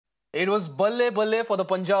It was balle balle for the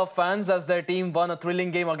Punjab fans as their team won a thrilling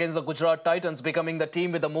game against the Gujarat Titans, becoming the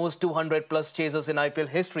team with the most 200 plus chasers in IPL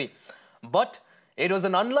history. But it was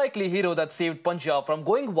an unlikely hero that saved Punjab from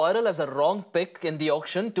going viral as a wrong pick in the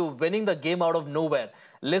auction to winning the game out of nowhere.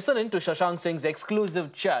 Listen in to Shashank Singh's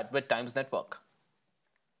exclusive chat with Times Network.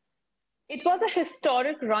 It was a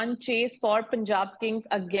historic run chase for Punjab Kings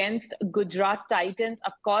against Gujarat Titans.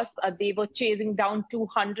 Of course, they were chasing down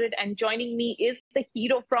 200. And joining me is the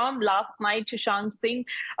hero from last night, Shashank Singh.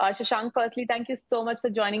 Shashank, firstly, thank you so much for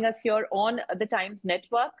joining us here on the Times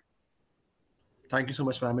Network. Thank you so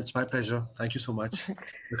much, ma'am. It's my pleasure. Thank you so much.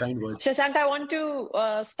 The kind words. Shashank, I want to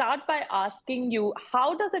start by asking you,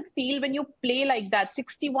 how does it feel when you play like that,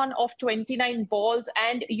 61 of 29 balls,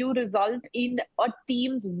 and you result in a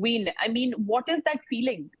team's win? I mean, what is that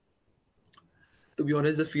feeling? To be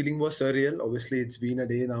honest, the feeling was surreal. Obviously, it's been a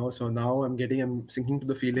day now, so now I'm sinking to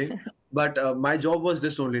the feeling. But my job was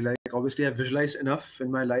this only. Like, obviously, I've visualized enough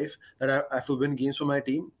in my life that I have to win games for my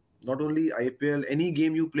team. Not only IPL, any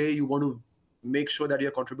game you play, you want to make sure that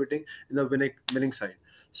you're contributing in the winning side.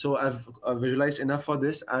 So I've visualized enough for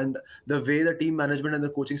this, and the way the team management and the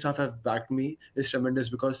coaching staff have backed me is tremendous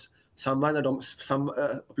because some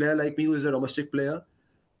player like me who is a domestic player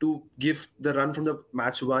to give the run from the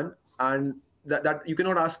match one, and that you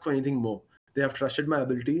cannot ask for anything more. They have trusted my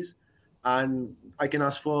abilities, and I can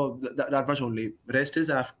ask for that much only. Rest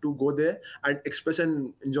is I have to go there and express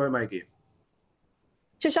and enjoy my game.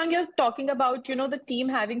 Shashank, you're talking about, the team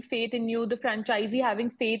having faith in you, the franchisee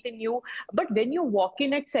having faith in you. But when you walk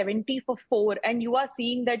in at 70 for 4 and you are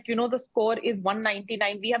seeing that, the score is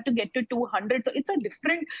 199, we have to get to 200. So it's a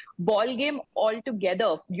different ball game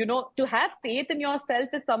altogether. To have faith in yourself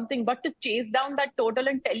is something, but to chase down that total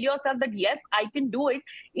and tell yourself that, yes, I can do it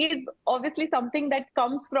is obviously something that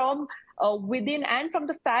comes from within and from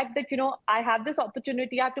the fact that, I have this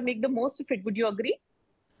opportunity, I have to make the most of it. Would you agree?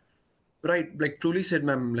 Right, like truly said,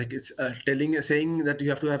 ma'am. Like it's saying that you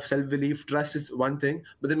have to have self-belief, trust is one thing,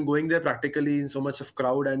 but then going there practically in so much of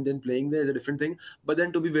crowd and then playing there is a different thing. But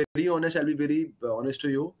then to be very honest, I'll be very honest to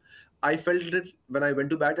you. I felt it when I went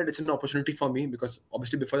to bat that it's an opportunity for me because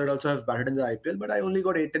obviously before that also I've batted in the IPL, but I only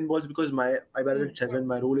got 8-10 balls because I batted at 7.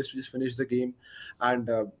 My role is to just finish the game and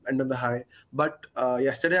end on the high. But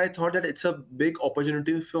yesterday I thought that it's a big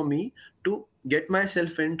opportunity for me to get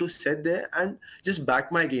myself in to sit there and just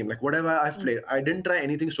back my game. Like whatever I've played, I didn't try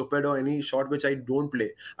anything stupid or any shot which I don't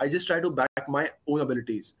play. I just try to back my own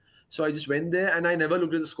abilities. So I just went there and I never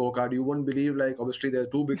looked at the scorecard. You won't believe, like, obviously there are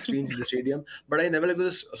 2 big screens in the stadium, but I never looked at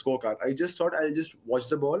the scorecard. I just thought I'll just watch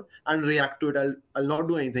the ball and react to it. I'll not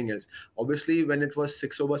do anything else. Obviously, when it was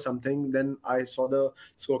 6 over something, then I saw the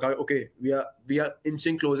scorecard. Okay, we are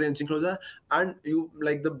inching closer. And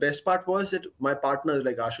the best part was that my partners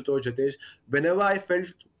like Ashutosh, Jitesh, whenever I felt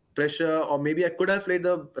pressure or maybe I could have played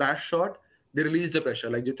the rash shot, they released the pressure.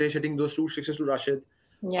 Like Jitesh hitting those 2 sixes to Rashid.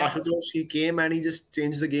 Yeah. Ashutosh, he came and he just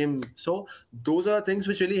changed the game. So those are things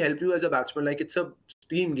which really help you as a batsman. Like it's a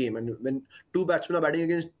team game, and when 2 batsmen are batting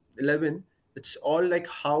against 11, it's all like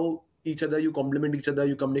how each other you complement each other,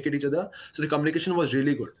 you communicate each other. So the communication was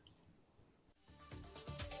really good.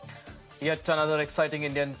 Yet another exciting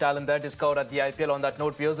Indian talent there discovered at the IPL. On that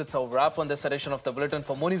note, viewers, it's a wrap on this edition of the Bulletin.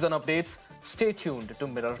 For more news and updates, stay tuned to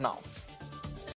Mirror Now.